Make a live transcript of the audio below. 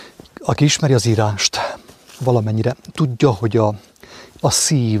Aki ismeri az írást valamennyire, tudja, hogy a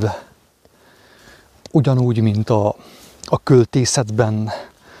szív ugyanúgy, mint a költészetben,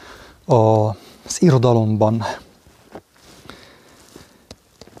 az irodalomban,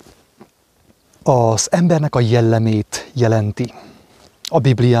 az embernek a jellemét jelenti, a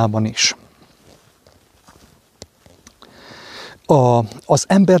Bibliában is. Az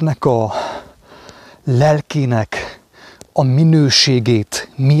embernek a lelkének a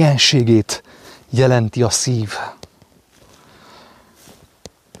minőségét, mienségét jelenti a szív.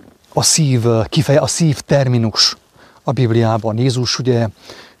 A szív terminus a Bibliában. Jézus ugye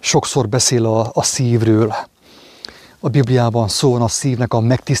sokszor beszél a szívről. A Bibliában szó van a szívnek a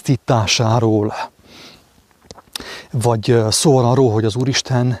megtisztításáról. Vagy szó van arról, hogy az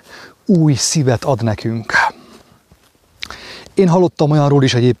Úristen új szívet ad nekünk. Én hallottam olyanról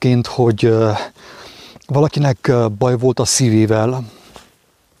is egyébként, hogy valakinek baj volt a szívével,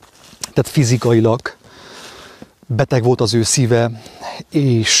 tehát fizikailag beteg volt az ő szíve,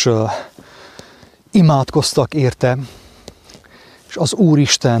 és imádkoztak érte, és az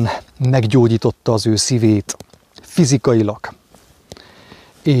Úristen meggyógyította az ő szívét fizikailag.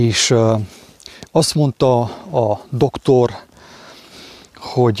 És azt mondta a doktor,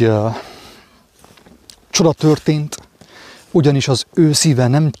 hogy csoda történt, ugyanis az ő szíve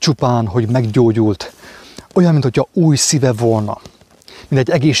nem csupán, hogy meggyógyult, olyan, mint hogyha új szíve volna, mint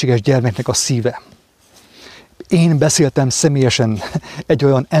egy egészséges gyermeknek a szíve. Én beszéltem személyesen egy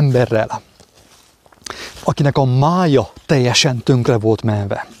olyan emberrel, akinek a mája teljesen tönkre volt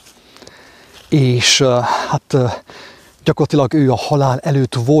menve. És hát gyakorlatilag ő a halál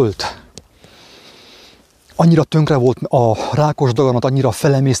előtt volt. Annyira tönkre volt a rákos daganat, annyira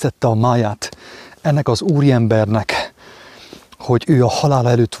felemésztette a máját ennek az úriembernek, hogy ő a halál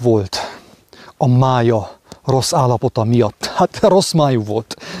előtt volt. A mája rossz állapota miatt. Hát rossz májú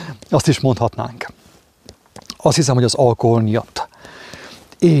volt, azt is mondhatnánk. Azt hiszem, hogy az alkohol miatt.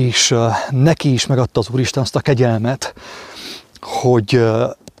 És neki is megadta az Úristen azt a kegyelmet, hogy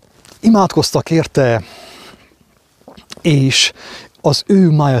imádkoztak érte, és az ő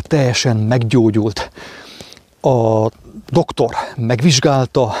mája teljesen meggyógyult. A doktor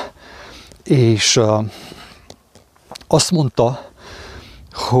megvizsgálta, és azt mondta,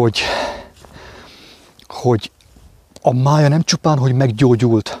 hogy a mája nem csupán, hogy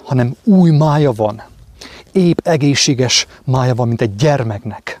meggyógyult, hanem új mája van. Épp egészséges mája van, mint egy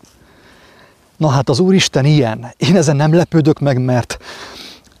gyermeknek. Na hát az Úristen ilyen. Én ezen nem lepődök meg, mert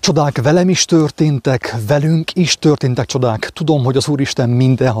csodák velem is történtek, velünk is történtek csodák. Tudom, hogy az Úristen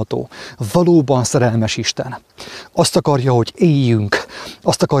mindenható. Valóban szerelmes Isten. Azt akarja, hogy éljünk.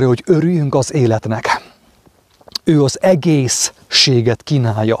 Azt akarja, hogy örüljünk az életnek. Ő az egészséget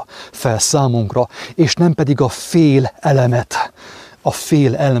kínálja fel számunkra, és nem pedig a fél elemet. A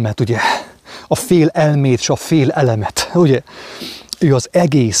fél elemet, ugye? A fél elmét és a fél elemet, ugye? Ő az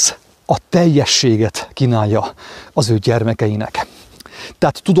egész, a teljességet kínálja az ő gyermekeinek.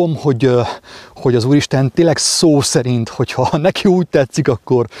 Tehát tudom, hogy az Úristen tényleg szó szerint, hogyha neki úgy tetszik,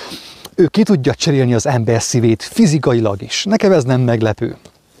 akkor ő ki tudja cserélni az ember szívét fizikailag is. Nekem ez nem meglepő.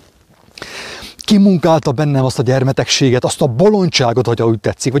 Kimunkálta bennem azt a gyermekességet, azt a bolondságot, hogyha úgy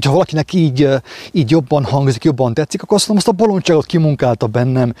tetszik. Vagy ha valakinek így jobban hangzik, jobban tetszik, akkor azt a bolondságot kimunkálta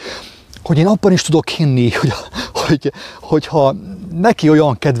bennem, hogy én abban is tudok hinni, hogyha neki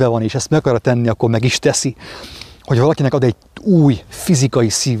olyan kedve van, és ezt meg akarja tenni, akkor meg is teszi. Hogy valakinek ad egy új fizikai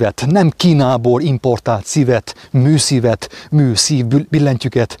szívet, nem Kínából importált szívet, műszív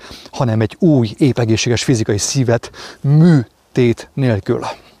billentyűket, hanem egy új, épp egészséges fizikai szívet műtét nélkül.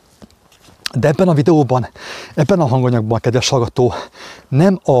 De ebben a videóban, ebben a hanganyagban, kedves hallgató,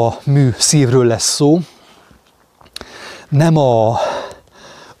 nem a műszívről lesz szó, nem a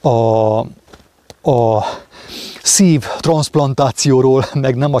szív transzplantációról,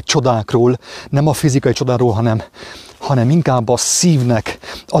 meg nem a csodákról, nem a fizikai csodáról, hanem inkább a szívnek,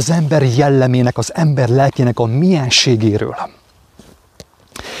 az ember jellemének, az ember lelkének a mienségéről.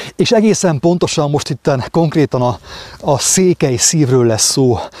 És egészen pontosan most itten konkrétan a székely szívről lesz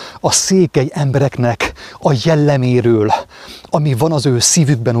szó, a székely embereknek a jelleméről, ami van az ő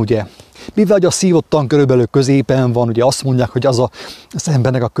szívükben, ugye. Mivel a szív ottan körülbelül középen van, ugye azt mondják, hogy az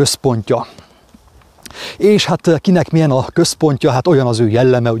embernek a központja. És hát kinek milyen a központja, hát olyan az ő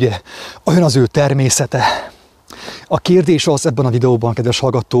jelleme, ugye, olyan az ő természete. A kérdés az ebben a videóban, kedves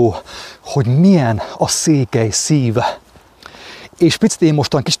hallgató, hogy milyen a székely szív. És picit én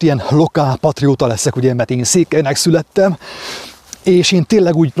mostan kicsit ilyen lokál patrióta leszek, ugye, mert én Székelynek születtem, és én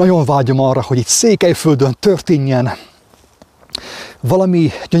tényleg úgy nagyon vágyom arra, hogy itt Székelyföldön történjen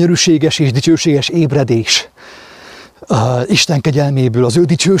valami gyönyörűséges és dicsőséges ébredés. Isten kegyelméből, az ő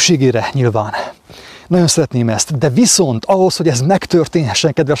dicsőségére nyilván. Nagyon szeretném ezt, de viszont ahhoz, hogy ez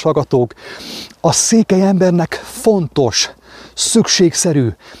megtörténhessen, kedves hallgatók, a székely embernek fontos, szükségszerű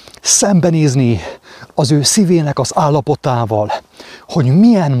szembenézni az ő szívének az állapotával, hogy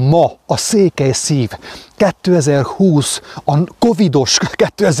milyen ma a székely szív 2020, a covidos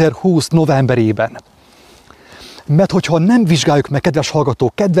 2020 novemberében. Mert hogyha nem vizsgáljuk meg, kedves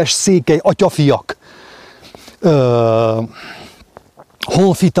hallgatók, kedves székely atyafiak,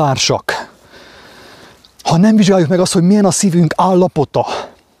 honfitársak, ha nem vizsgáljuk meg azt, hogy milyen a szívünk állapota,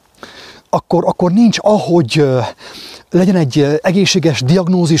 akkor nincs ahogy legyen egy egészséges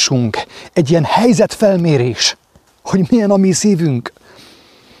diagnózisunk, egy ilyen helyzetfelmérés, hogy milyen a mi szívünk.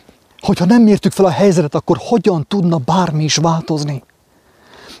 Hogyha nem mértük fel a helyzetet, akkor hogyan tudna bármi is változni?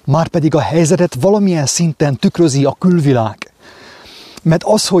 Márpedig a helyzetet valamilyen szinten tükrözi a külvilág. Mert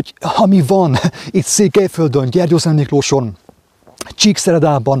az, hogy ami van itt Székelyföldön, Gyergyószent Miklóson,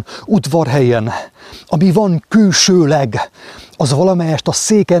 Csíkszeredában, Udvarhelyen, ami van külsőleg, az valamelyest a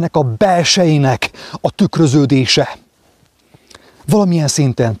székelynek a belsejének a tükröződése. Valamilyen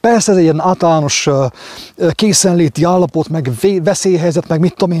szinten. Persze ez egy ilyen általános készenléti állapot, meg veszélyhelyzet, meg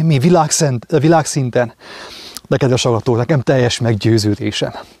mit tudom én mi világszinten. De kedves hallgatók, nekem teljes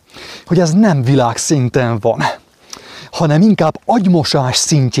meggyőződésem, hogy ez nem világszinten van, hanem inkább agymosás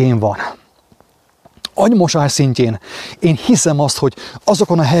szintjén van. Agymosás szintjén én hiszem azt, hogy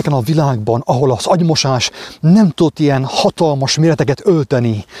azokon a helyeken a világban, ahol az agymosás nem tud ilyen hatalmas méreteket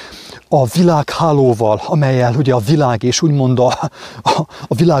ölteni a világhálóval, amellyel ugye a világ és úgymond a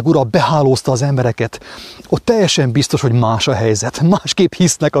világ ura behálózta az embereket, ott teljesen biztos, hogy más a helyzet. Másképp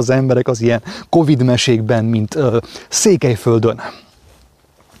hisznek az emberek az ilyen Covid mesékben, mint Székelyföldön.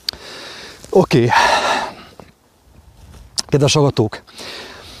 Oké. Kedves hallgatók,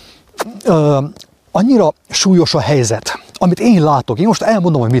 annyira súlyos a helyzet, amit én látok. Én most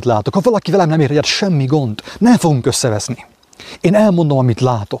elmondom, hogy mit látok. Ha valaki velem nem ért egyet, semmi gond. Nem fogunk összeveszni. Én elmondom, amit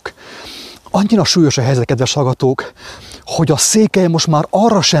látok. Annyira súlyos a helyzet, kedves hallgatók, hogy a székely most már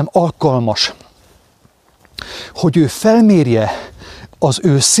arra sem alkalmas, hogy ő felmérje az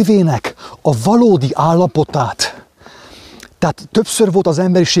ő szívének a valódi állapotát. Tehát többször volt az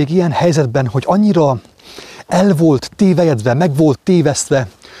emberiség ilyen helyzetben, hogy annyira el volt tévejedve, meg volt tévesztve,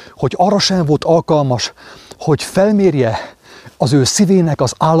 hogy arra sem volt alkalmas, hogy felmérje az ő szívének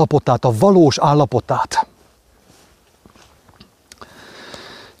az állapotát, a valós állapotát.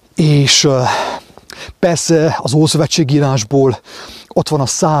 És persze az Ószövetségírásból ott van a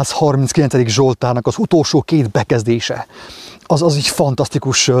 139. Zsoltárnak az utolsó 2 bekezdése. Az egy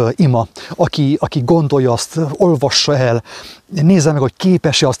fantasztikus ima, aki gondolja azt, olvassa el, nézze meg, hogy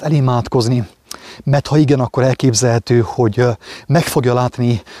képes-e azt elimádkozni. Mert ha igen, akkor elképzelhető, hogy meg fogja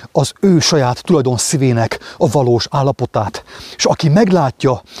látni az ő saját tulajdon szívének a valós állapotát. És aki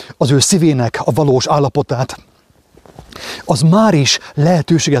meglátja az ő szívének a valós állapotát, az már is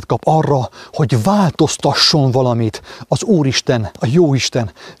lehetőséget kap arra, hogy változtasson valamit az Úristen, a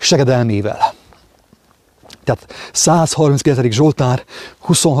Jóisten segedelmével. Tehát 139. Zsoltár,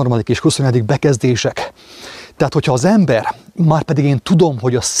 23. és 24. bekezdések. Tehát, hogyha az ember, már pedig én tudom,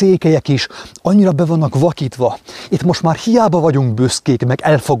 hogy a székelyek is annyira be vannak vakítva, itt most már hiába vagyunk büszkék, meg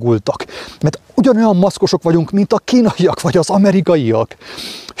elfogultak, mert ugyanolyan maszkosok vagyunk, mint a kínaiak, vagy az amerikaiak.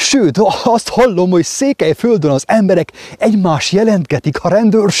 Sőt, azt hallom, hogy Székelyföldön az emberek egymás jelentgetik a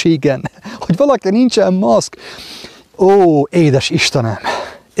rendőrségen, hogy valaki nincsen maszk. Ó, édes Istenem,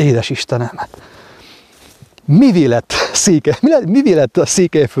 édes Istenem! Mivé lett a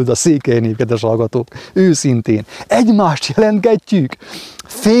Székelyföld, a székely nép, kedves hallgatók? Őszintén. Egymást jelentgetjük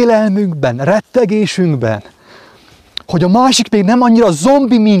félelmünkben, rettegésünkben, hogy a másik még nem annyira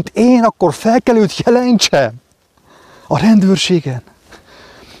zombi, mint én, akkor fel kell őt jelentsem a rendőrségen.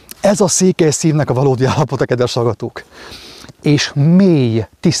 Ez a székely szívnek a valódi állapota, kedves hallgatók. És mély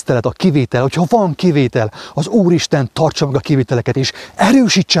tisztelet a kivétel, hogyha van kivétel, az Úristen tartsa meg a kivételeket, és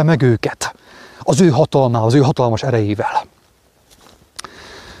erősítse meg őket az ő hatalmával, az ő hatalmas erejével.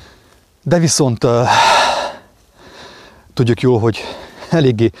 De viszont tudjuk jól, hogy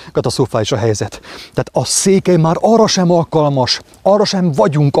eléggé katasztrofális a helyzet. Tehát a székely már arra sem alkalmas, arra sem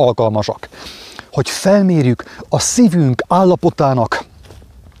vagyunk alkalmasak, hogy felmérjük a szívünk állapotának,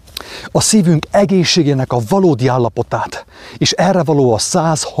 a szívünk egészségének a valódi állapotát. És erre való a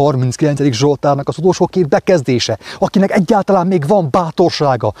 139. Zsoltárnak az utolsó 2 bekezdése. Akinek egyáltalán még van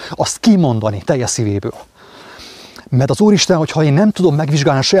bátorsága azt kimondani teljes szívéből. Mert az Úristen, hogyha én nem tudom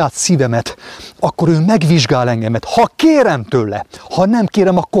megvizsgálni a saját szívemet, akkor ő megvizsgál engemet. Ha kérem tőle, ha nem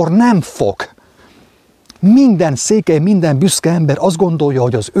kérem, akkor nem fog. Minden székely, minden büszke ember azt gondolja,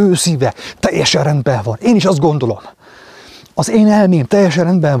 hogy az ő szíve teljesen rendben van. Én is azt gondolom. Az én elmém teljesen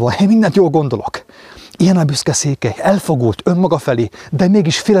rendben van, én mindent jól gondolok. Ilyen a büszke Székely, elfogult önmaga felé, de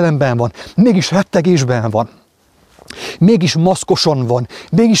mégis félelemben van, mégis rettegésben van. Mégis maszkosan van,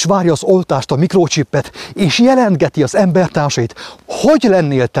 mégis várja az oltást, a mikrocsipet, és jelentgeti az embertársait, hogy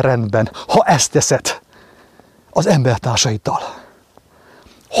lennél te rendben, ha ezt teszed az embertársaiddal.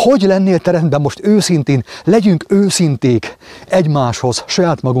 Hogy lennél te rendben most őszintén, legyünk őszinték egymáshoz,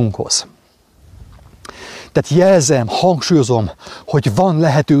 saját magunkhoz. Tehát jelzem, hangsúlyozom, hogy van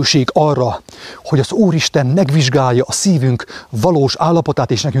lehetőség arra, hogy az Úristen megvizsgálja a szívünk valós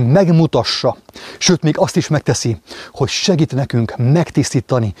állapotát, és nekünk megmutassa. Sőt, még azt is megteszi, hogy segít nekünk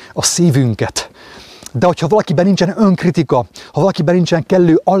megtisztítani a szívünket. De hogyha valakiben nincsen önkritika, ha valakiben nincsen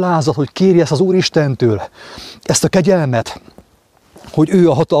kellő alázat, hogy kérje ezt az Úristentől, ezt a kegyelmet, hogy ő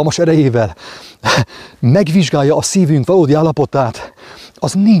a hatalmas erejével megvizsgálja a szívünk valódi állapotát,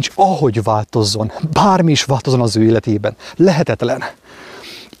 az nincs ahogy változzon, bármi is változzon az ő életében. Lehetetlen.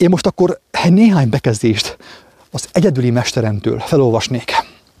 Én most akkor néhány bekezdést az egyedüli mesteremtől felolvasnék,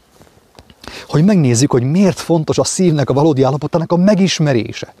 hogy megnézzük, hogy miért fontos a szívnek a valódi állapotának a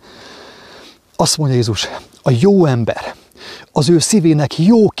megismerése. Azt mondja Jézus, a jó ember az ő szívének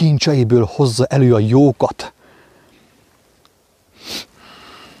jó kincseiből hozza elő a jókat.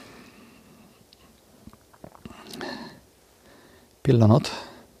 Pillanat.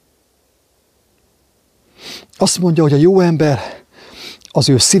 Azt mondja, hogy a jó ember az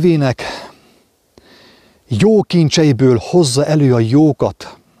ő szívének jó kincseiből hozza elő a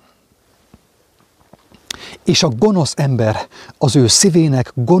jókat, és a gonosz ember az ő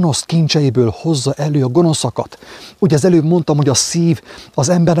szívének gonosz kincseiből hozza elő a gonoszakat. Ugye az előbb mondtam, hogy a szív az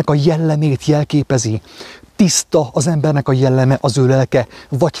embernek a jellemét jelképezi. Tiszta az embernek a jelleme, az ő lelke,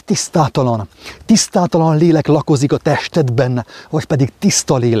 vagy tisztátalan. Tisztátalan lélek lakozik a testedben, vagy pedig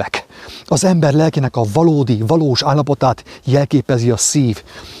tiszta lélek. Az ember lelkének a valódi, valós állapotát jelképezi a szív.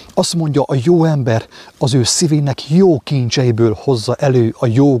 Azt mondja, a jó ember az ő szívének jó kincseiből hozza elő a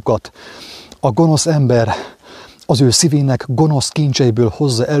jókat. A gonosz ember az ő szívének gonosz kincseiből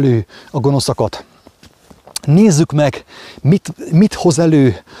hozza elő a gonoszakat. Nézzük meg, mit hoz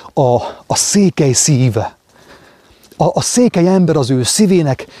elő a székely szív. A székely ember az ő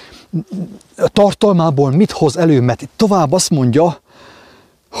szívének tartalmából mit hoz elő, mert tovább azt mondja,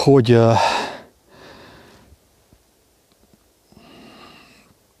 hogy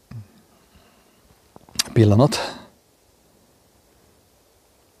pillanat.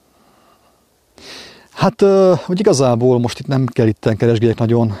 Hát, hogy igazából most itt nem kell itten keresgéljek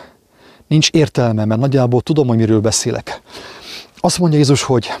nagyon, nincs értelme, mert nagyjából tudom, hogy miről beszélek. Azt mondja Jézus,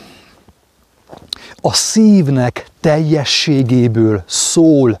 hogy a szívnek teljességéből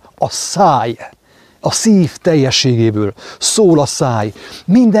szól a száj. A szív teljességéből szól a száj.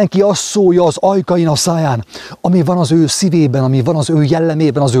 Mindenki azt szólja az ajkain, a száján, ami van az ő szívében, ami van az ő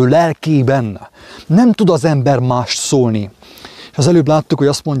jellemében, az ő lelkében. Nem tud az ember mást szólni. És az előbb láttuk, hogy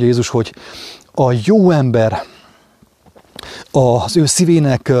azt mondja Jézus, hogy a jó ember az ő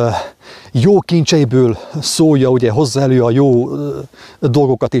szívének jó kincseiből szólja, ugye hozza elő a jó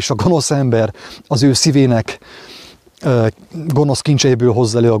dolgokat, és a gonosz ember az ő szívének gonosz kincseiből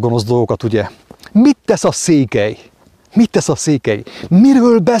hozza elő a gonosz dolgokat, ugye. Mit tesz a székely? Mit tesz a székely?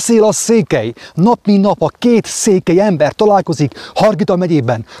 Miről beszél a székely? Nap mint nap a két székely ember találkozik Hargita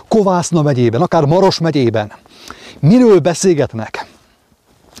megyében, Kovászna megyében, akár Maros megyében. Miről beszélgetnek?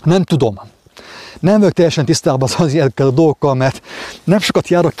 Nem tudom. Nem vagyok teljesen tisztában az ilyenekkel a dolgokkal, mert nem sokat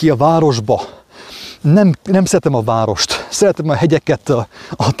járok ki a városba. Nem szeretem a várost. Szeretem a hegyeket,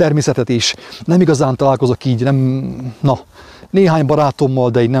 a természetet is. Nem igazán találkozok így, néhány barátommal,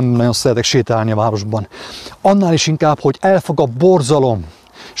 de így nem nagyon szeretek sétálni a városban. Annál is inkább, hogy elfog a borzalom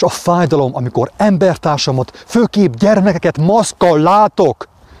és a fájdalom, amikor embertársamat, főképp gyermekeket maszkkal látok.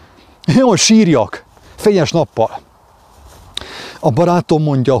 Jól sírjak, fényes nappal. A barátom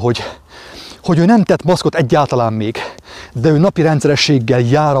mondja, hogy ő nem tett maszkot egyáltalán még, de ő napi rendszerességgel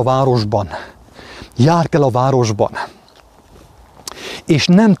jár a városban. Jár kell a városban. És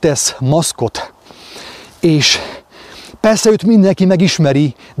nem tesz maszkot. És persze őt mindenki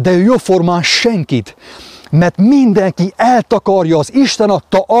megismeri, de ő jóformán senkit, mert mindenki eltakarja az Isten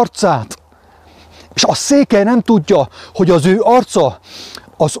adta arcát. És a székely nem tudja, hogy az ő arca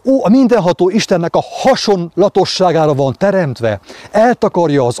a mindenható Istennek a hasonlatosságára van teremtve.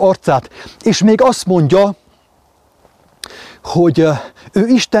 Eltakarja az arcát, és még azt mondja, hogy ő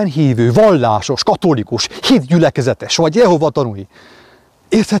istenhívő, vallásos, katolikus, hitgyülekezetes, vagy Jehova tanúi.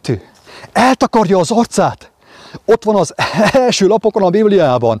 Érthető? Eltakarja az arcát. Ott van az első lapokon a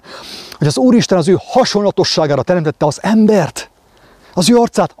Bibliában, hogy az Úristen az ő hasonlatosságára teremtette az embert, az ő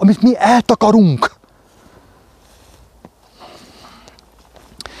arcát, amit mi eltakarunk.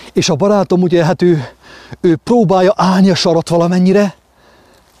 És a barátom ugye, hát ő próbálja állni a sarat valamennyire,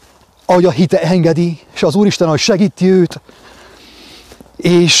 ahogy a hite engedi, és az Úristen, ahogy segíti őt,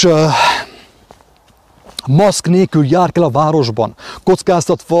 és maszk nélkül jár kell a városban,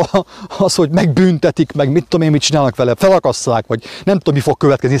 kockáztatva az, hogy megbüntetik, meg mit tudom én, mit csinálnak vele, felakasszák, vagy nem tudom, mi fog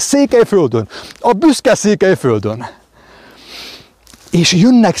következni. Székelyföldön, a büszke Székelyföldön. És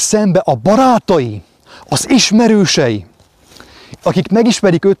jönnek szembe a barátai, az ismerősei, akik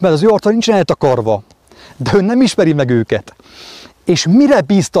megismerik őt, mert az ő arca nincsen eltakarva, de ő nem ismeri meg őket. És mire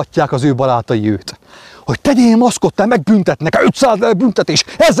bíztatják az ő barátai őt? Hogy tegyél maszkot, te megbüntetnek, 500 büntetés,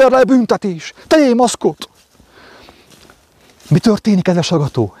 1000 büntetés, tegyél maszkot. Mi történik, kedves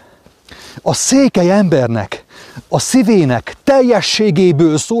hallgató? A székely embernek, a szívének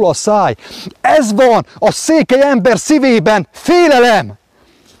teljességéből szól a száj. Ez van a székely ember szívében, félelem.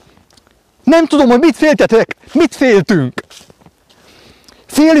 Nem tudom, hogy mit féltetek, mit féltünk.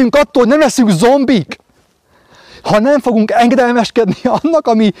 Félünk attól, hogy nem leszünk zombik. Ha nem fogunk engedelmeskedni annak,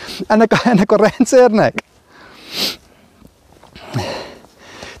 ami ennek a rendszernek.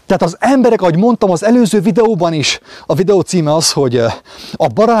 Tehát az emberek, ahogy mondtam az előző videóban is, a videó címe az, hogy a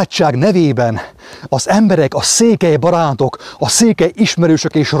barátság nevében az emberek, a székely barátok, a székely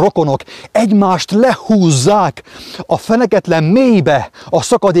ismerősök és rokonok egymást lehúzzák a feneketlen mélybe, a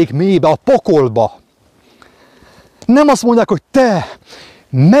szakadék mélybe, a pokolba. Nem azt mondják, hogy te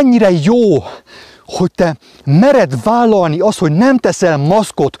mennyire jó, hogy te mered vállalni azt, hogy nem teszel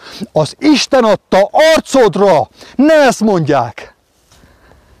maszkot az Isten adta arcodra. Nem ezt mondják.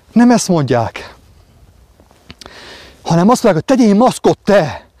 Nem ezt mondják. Hanem azt mondják, hogy tegyél maszkot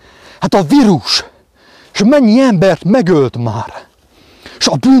te. Hát a vírus. És mennyi embert megölt már. És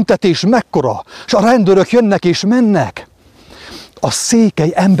a büntetés mekkora. És a rendőrök jönnek és mennek. A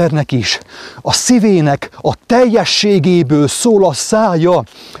székely embernek is, a szívének a teljességéből szól a szája.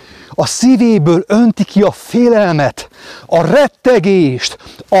 A szívéből önti ki a félelmet, a rettegést,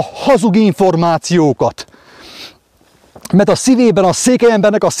 a hazug információkat. Mert a szívében, a székely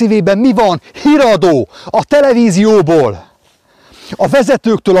embernek a szívében mi van? Híradó a televízióból, a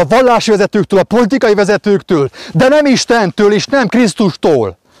vezetőktől, a vallási vezetőktől, a politikai vezetőktől, de nem Istentől és nem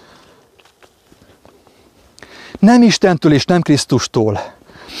Krisztustól. Nem Istentől és nem Krisztustól.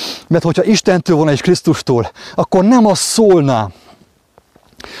 Mert hogyha Istentől volna és Krisztustól, akkor nem az szólná,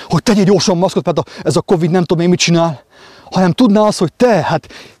 hogy tegyél gyorsan maszkot, mert ez a Covid nem tudom én mit csinál, hanem tudná az, hogy te,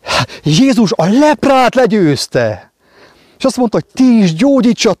 Jézus a leprát legyőzte. És azt mondta, hogy ti is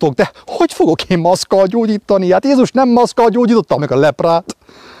gyógyítsatok, de hogy fogok én maszkkal gyógyítani? Hát Jézus nem maszkkal gyógyította meg a leprát.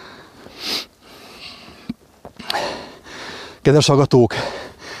 Kedves hallgatók,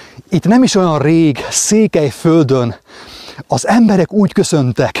 itt nem is olyan rég Székelyföldön az emberek úgy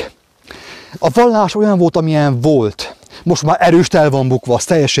köszöntek. A vallás olyan volt, amilyen volt. Most már erőst el van bukva, az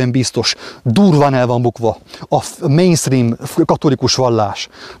teljesen biztos. Durván el van bukva. A mainstream katolikus vallás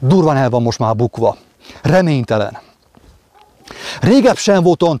durván el van most már bukva. Reménytelen. Régebb sem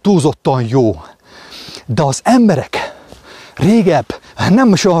volt olyan túlzottan jó. De az emberek régebb,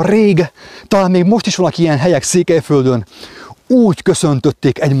 nem is olyan rég, talán még most is vannak ilyen helyek Székelyföldön, úgy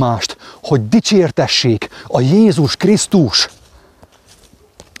köszöntötték egymást, hogy dicsértessék a Jézus Krisztus.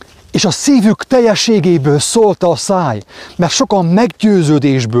 És a szívük teljességéből szólt a száj, mert sokan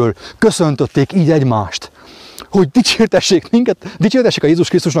meggyőződésből köszöntötték így egymást, hogy dicsértessék minket, dicsértessék a Jézus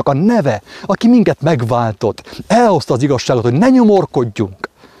Krisztusnak a neve, aki minket megváltott, elhozta az igazságot, hogy ne nyomorkodjunk.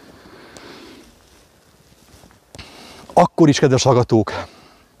 Akkor is, kedves hallgatók,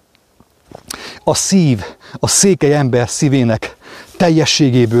 a szív, a székely ember szívének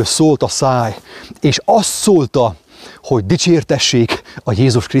teljességéből szólt a száj, és azt szólta, hogy dicsértessék a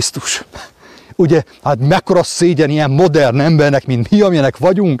Jézus Krisztus. Ugye, hát mekkora szégyen ilyen modern embernek, mint mi, amilyenek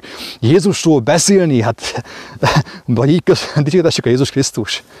vagyunk, Jézusról beszélni, vagy így dicsértessék a Jézus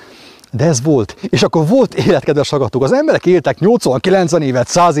Krisztus. De ez volt. És akkor volt élet, kedves hallgatók. Az emberek éltek 80-90 évet,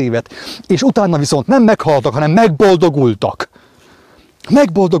 100 évet, és utána viszont nem meghaltak, hanem megboldogultak.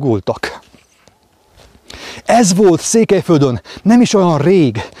 Megboldogultak. Ez volt Székelyföldön nem is olyan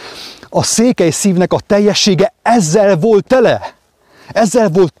rég. A székely szívnek a teljessége ezzel volt tele. Ezzel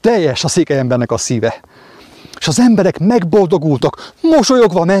volt teljes a székely embernek a szíve. És az emberek megboldogultak,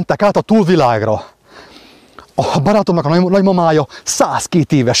 mosolyogva mentek át a túlvilágra. A barátomnak a nagymamája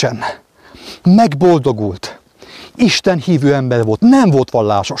 102 évesen megboldogult. Isten hívő ember volt, nem volt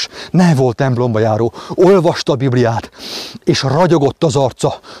vallásos, nem volt templomba járó, olvasta a Bibliát, és ragyogott az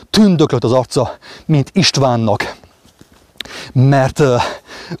arca, tündöklött az arca, mint Istvánnak. Mert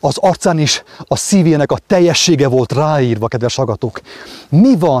az arcán is a szívének a teljessége volt ráírva, kedves hallgatók.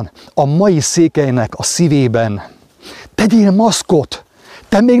 Mi van a mai székelynek a szívében? Tegyél maszkot!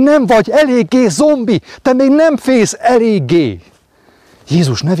 Te még nem vagy eléggé zombi, te még nem félsz eléggé.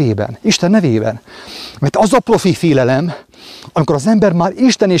 Jézus nevében, Isten nevében. Mert az a profi félelem, amikor az ember már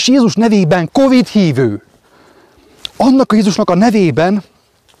Isten és Jézus nevében Covid hívő, annak a Jézusnak a nevében,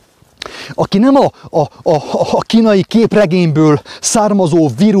 aki nem a kínai képregényből származó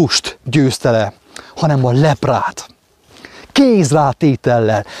vírust győzte le, hanem a leprát.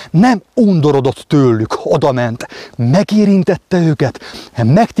 Kézrátétellel, nem undorodott tőlük, odament, megérintette őket,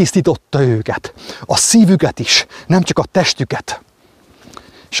 megtisztította őket, a szívüket is, nem csak a testüket.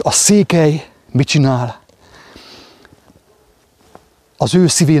 És a Székely mit csinál? Az ő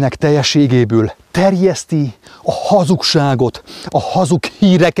szívének teljességéből terjeszti a hazugságot, a hazug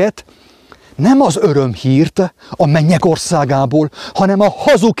híreket, nem az örömhírt a mennyek országából, hanem a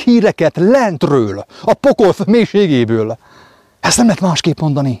hazug híreket lentről, a pokol mélységéből. Ezt nem lehet másképp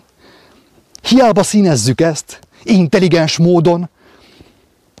mondani. Hiába színezzük ezt intelligens módon,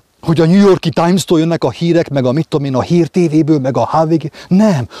 hogy a New York Times-tól jönnek a hírek, meg a mit tudom én, a Hír TV-ből, meg a HVG.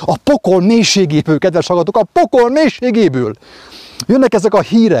 Nem, a pokol mélységéből, kedves hallgatók, a pokol mélységéből jönnek ezek a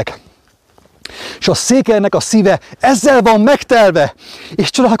hírek. És a Székelynek a szíve ezzel van megtelve, és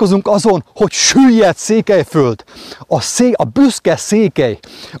csodálkozunk azon, hogy süllyed Székelyföld. A büszke Székely,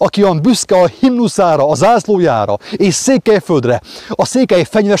 aki olyan büszke a himnuszára, a zászlójára, és Székelyföldre, a székely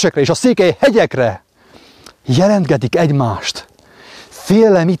fenyvesekre és a székely hegyekre jelentgetik egymást.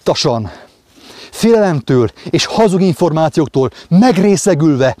 Félelemittasan, félelemtől és hazug információktól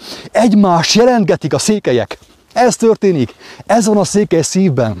megrészegülve egymást jelentgetik a székelyek. Ez történik, ez van a székely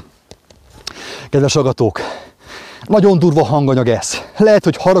szívben. Kedves hallgatók, nagyon durva hanganyag ez. Lehet,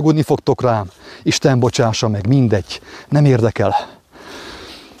 hogy haragudni fogtok rám. Isten bocsássa meg, mindegy, nem érdekel.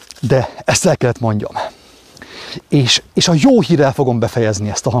 De ezt el kellett mondjam. És a jó hírrel fogom befejezni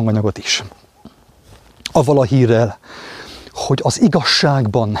ezt a hanganyagot is. Avval a hírrel, hogy az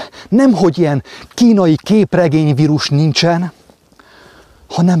igazságban nemhogy ilyen kínai képregényvírus nincsen,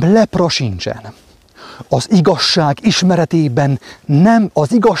 hanem lepra sincsen. Az igazság ismeretében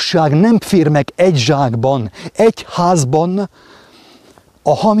az igazság nem fér meg egy zsákban, egy házban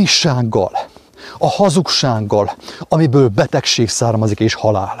a hamissággal, a hazugsággal, amiből betegség származik és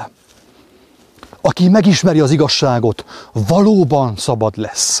halál. Aki megismeri az igazságot, valóban szabad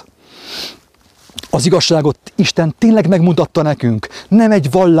lesz. Az igazságot Isten tényleg megmutatta nekünk, nem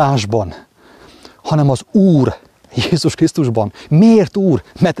egy vallásban, hanem az Úr, Jézus Krisztusban. Miért Úr?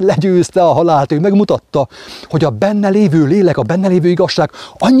 Mert legyőzte a halált, ő megmutatta, hogy a benne lévő lélek, a benne lévő igazság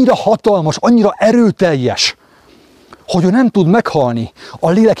annyira hatalmas, annyira erőteljes, hogy ő nem tud meghalni. A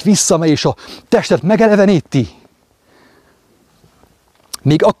lélek visszamegy és a testet megeleveníti.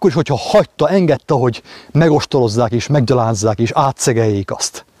 Még akkor is, hogyha hagyta, engedte, hogy megostorozzák és meggyalázzák és átszegeljék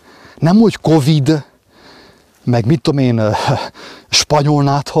azt. Nem úgy Covid, meg mit tudom én,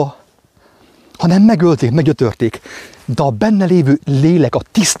 spanyolnátha, hanem megölték, meggyötörték. De a benne lévő lélek, a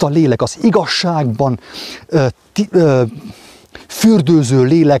tiszta lélek, az igazságban fürdőző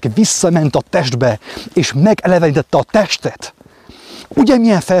lélek visszament a testbe, és megelevenítette a testet. Ugye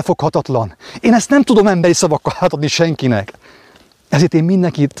milyen felfoghatatlan? Én ezt nem tudom emberi szavakkal átadni senkinek. Ezért én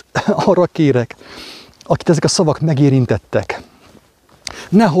mindenkit arra kérek, akit ezek a szavak megérintettek.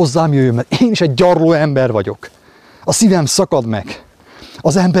 Ne hozzám jöjjön, mert én is egy gyarló ember vagyok. A szívem szakad meg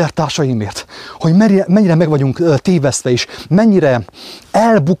az embertársaimért, hogy mennyire meg vagyunk tévesztve, és mennyire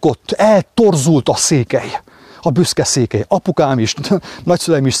elbukott, eltorzult a Székely, a büszke Székely. Apukám is,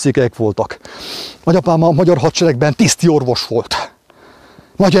 nagyszüleim is székelyek voltak. Nagyapám a magyar hadseregben tiszti orvos volt.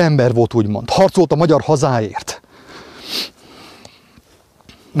 Nagy ember volt, úgymond. Harcolt a magyar hazáért.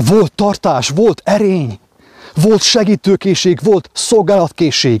 Volt tartás, volt erény, volt segítőkészség, volt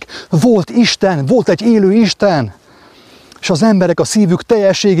szolgálatkészség, volt Isten, volt egy élő Isten. És az emberek a szívük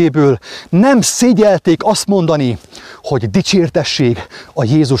teljességéből nem szégyelték azt mondani, hogy dicsértessék a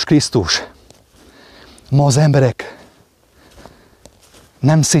Jézus Krisztus. Ma az emberek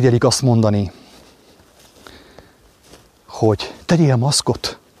nem szégyelik azt mondani, hogy tegyél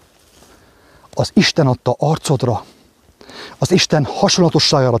maszkot az Isten adta arcodra, az Isten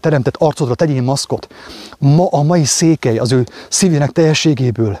hasonlatosságára teremtett arcodra tegyél maszkot. Ma a mai Székely az ő szívének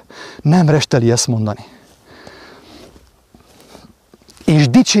teljességéből nem resteli ezt mondani. És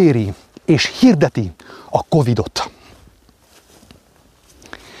dicséri, és hirdeti a Covidot.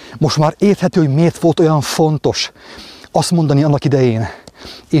 Most már érthető, hogy miért volt olyan fontos azt mondani annak idején,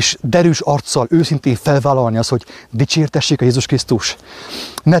 és derűs arccal őszintén felvállalni az, hogy dicsértessék a Jézus Krisztus.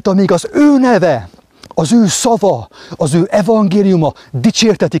 Mert amíg az ő neve az ő szava, az ő evangéliuma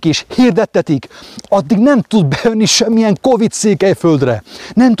dicsértetik és hirdettetik, addig nem tud bejönni semmilyen Covid Székelyföldre.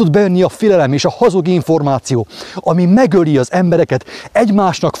 Nem tud bejönni a félelem és a hazug információ, ami megöli az embereket,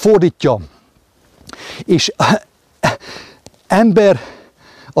 egymásnak fordítja. És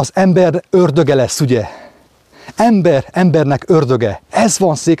az ember ördöge lesz, ugye? Embernek ördöge. Ez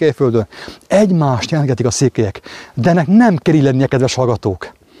van Székelyföldön. Egymást jelentgetik a székelyek. De ennek nem kell így lennie, kedves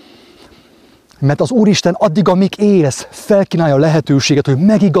hallgatók. Mert az Úristen addig, amíg élsz, felkínálja a lehetőséget, hogy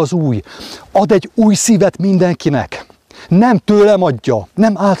megigazulj. Ad egy új szívet mindenkinek. Nem tőlem adja,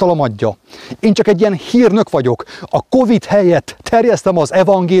 nem általam adja. Én csak egy ilyen hírnök vagyok. A Covid helyett terjesztem az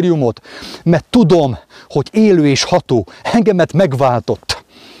evangéliumot, mert tudom, hogy élő és ható, engemet megváltott,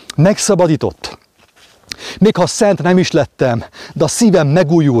 megszabadított. Még ha szent nem is lettem, de a szívem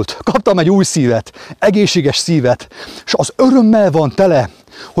megújult, kaptam egy új szívet, egészséges szívet, és az örömmel van tele,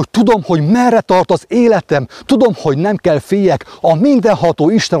 hogy tudom, hogy merre tart az életem, tudom, hogy nem kell féljek, a mindenható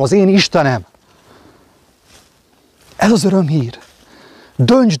Isten az én Istenem. Ez az örömhír.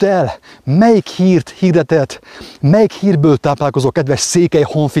 Döntsd el, melyik hírt hirdeted, melyik hírből táplálkozol, kedves székely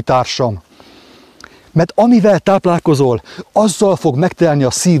honfitársam. Mert amivel táplálkozol, azzal fog megtelni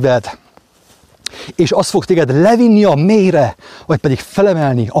a szíved, és az fog téged levinni a mélyre, vagy pedig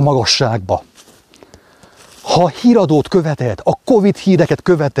felemelni a magasságba. Ha a híradót követed, a Covid híreket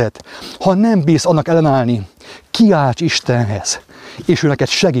követed, ha nem bírsz annak ellenállni, kiálts Istenhez, és ő neked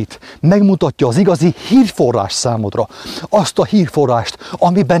segít, megmutatja az igazi hírforrás számodra, azt a hírforrást,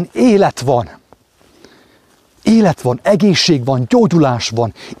 amiben élet van. Élet van, egészség van, gyógyulás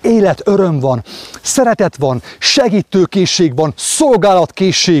van, élet, öröm van, szeretet van, segítőkészség van,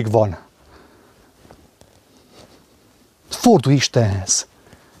 szolgálatkészség van. Fordulj Istenhez.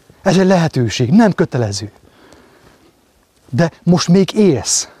 Ez egy lehetőség, nem kötelező. De most még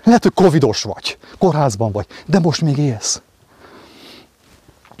élsz. Lehet, hogy covidos vagy, kórházban vagy, de most még élsz.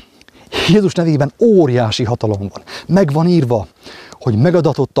 Jézus nevében óriási hatalom van. Meg van írva, hogy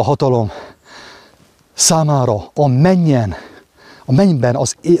megadatott a hatalom számára a mennyben,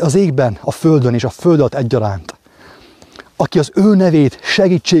 az égben, a földön és a föld alatt egyaránt. Aki az ő nevét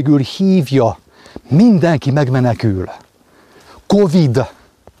segítségül hívja, mindenki megmenekül. Covid.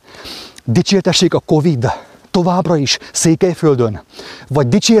 Dicsértessék a Covid továbbra is Székelyföldön. Vagy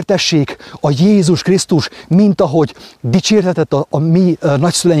dicsértessék a Jézus Krisztus, mint ahogy dicsértetett a mi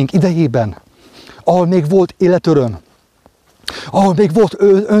nagyszüleink idejében, ahol még volt életöröm, ahol még volt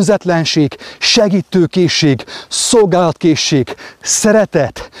önzetlenség, segítőkészség, szolgálatkészség,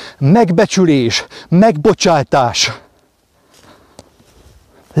 szeretet, megbecsülés, megbocsátás,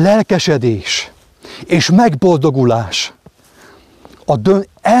 lelkesedés és megboldogulás.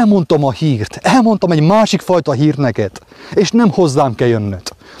 Elmondtam a hírt, elmondtam egy másik fajta hírt neked, és nem hozzám kell jönnöd.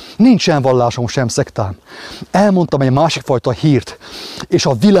 Nincsen vallásom sem szektám. Elmondtam egy másik fajta hírt, és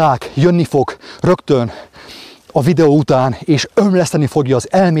a világ jönni fog rögtön a videó után, és ömleszteni fogja az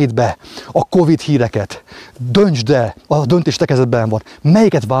elmédbe a Covid híreket. Döntsd el, a döntés te kezedben van,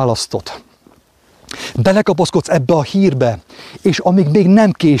 melyiket választod. Belekapaszkodsz ebbe a hírbe, és amíg még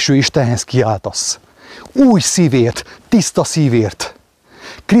nem késő, Istenhez kiáltasz. Új szívért, tiszta szívért,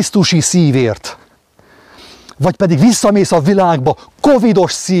 krisztusi szívért, vagy pedig visszamész a világba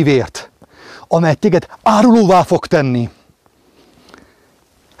covidos szívért, amely téged árulóvá fog tenni.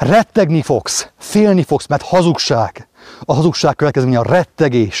 Rettegni fogsz, félni fogsz, mert hazugság. A hazugság következménye a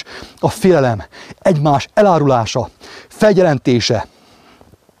rettegés, a félelem, egymás elárulása, feljelentése,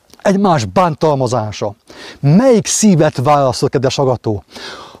 egymás bántalmazása. Melyik szívet válaszol, kedves hallgató?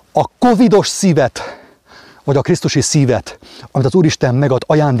 A covidos szívet, vagy a krisztusi szívet, amit az Úristen megad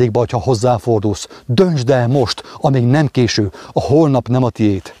ajándékba, hogyha hozzáfordulsz. Döntsd el most, amíg nem késő, a holnap nem a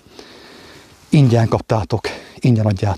tiéd. Ingyen kaptátok, ingyen adjátok.